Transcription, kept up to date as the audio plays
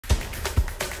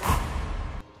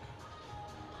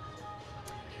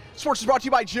Sports is brought to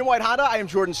you by Jim White Honda. I am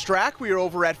Jordan Strack. We are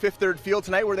over at Fifth Third Field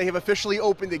tonight where they have officially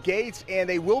opened the gates and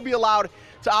they will be allowed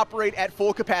to operate at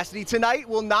full capacity. Tonight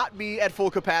will not be at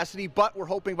full capacity, but we're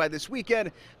hoping by this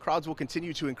weekend crowds will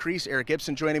continue to increase. Erik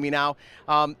Ibsen joining me now.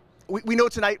 We know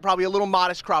tonight probably a little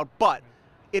modest crowd, but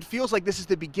it feels like this is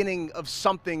the beginning of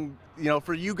something, you know,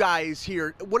 for you guys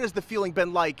here. What has the feeling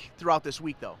been like throughout this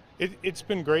week, though? It's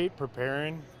been great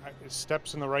preparing.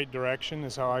 Steps in the right direction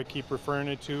is how I keep referring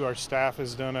it to. Our staff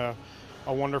has done a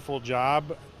wonderful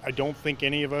job. I don't think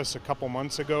any of us a couple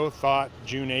months ago thought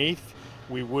June 8th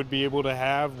we would be able to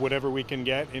have whatever we can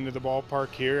get into the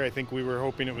ballpark here. I think we were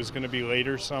hoping it was going to be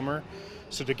later summer.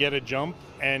 So to get a jump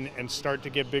and start to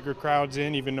get bigger crowds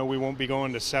in, even though we won't be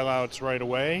going to sellouts right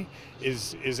away,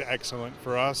 is excellent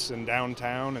for us and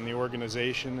downtown and the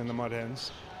organization and the Mud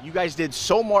Hens. You guys did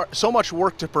so much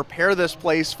work to prepare this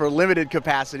place for limited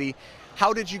capacity.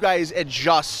 How did you guys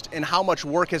adjust, and how much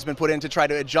work has been put in to try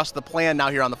to adjust the plan now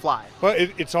here on the fly? Well,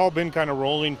 it's all been kind of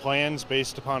rolling plans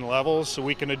based upon levels, so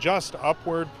we can adjust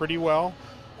upward pretty well.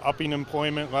 Upping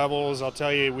employment levels. I'll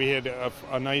tell you, we had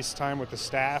a nice time with the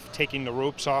staff taking the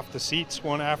ropes off the seats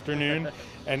one afternoon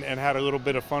and had a little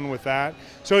bit of fun with that.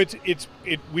 So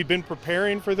we've been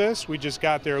preparing for this. We just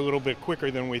got there a little bit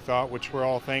quicker than we thought, which we're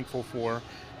all thankful for.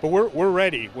 But we're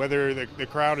ready. Whether the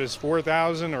crowd is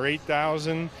 4,000 or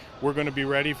 8,000, we're going to be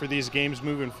ready for these games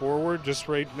moving forward, just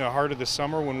right in the heart of the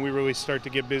summer when we really start to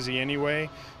get busy anyway.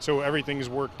 So everything's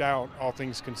worked out, all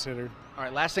things considered. All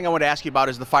right, last thing I want to ask you about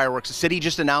is the fireworks. The city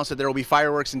just announced that there will be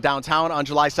fireworks in downtown on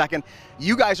July 2nd.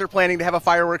 You guys are planning to have a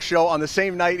fireworks show on the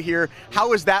same night here.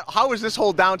 How is that? How is this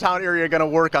whole downtown area going to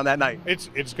work on that night?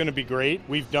 It's going to be great.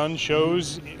 We've done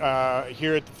shows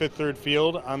here at the Fifth Third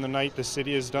Field on the night the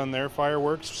city has done their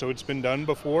fireworks, so it's been done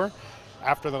before.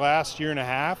 After the last year and a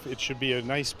half, it should be a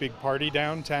nice big party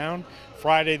downtown.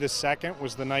 Friday the 2nd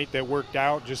was the night that worked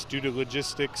out just due to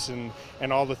logistics and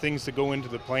all the things that go into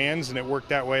the plans, and it worked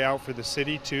that way out for the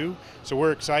city too. So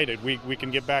we're excited. We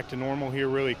can get back to normal here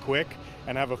really quick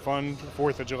and have a fun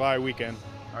 4th of July weekend.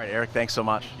 All right, Erik, thanks so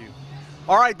much. Thank you.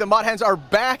 All right, the Mud Hens are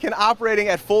back and operating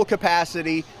at full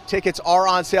capacity. Tickets are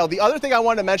on sale. The other thing I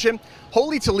wanted to mention,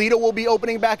 Holy Toledo will be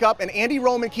opening back up, and Andy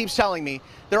Roman keeps telling me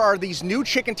there are these new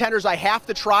chicken tenders I have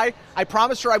to try. I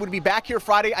promised her I would be back here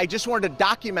Friday. I just wanted to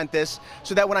document this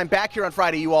so that when I'm back here on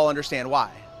Friday, you all understand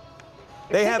why.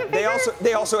 They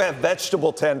also have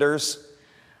vegetable tenders.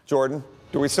 Jordan,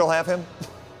 do we still have him?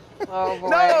 Oh boy.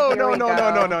 No.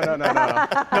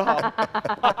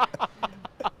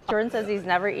 Jordan says he's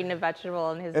never eaten a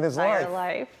vegetable in his entire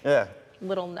life. Yeah.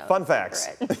 Little known Fun facts.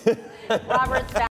 Robert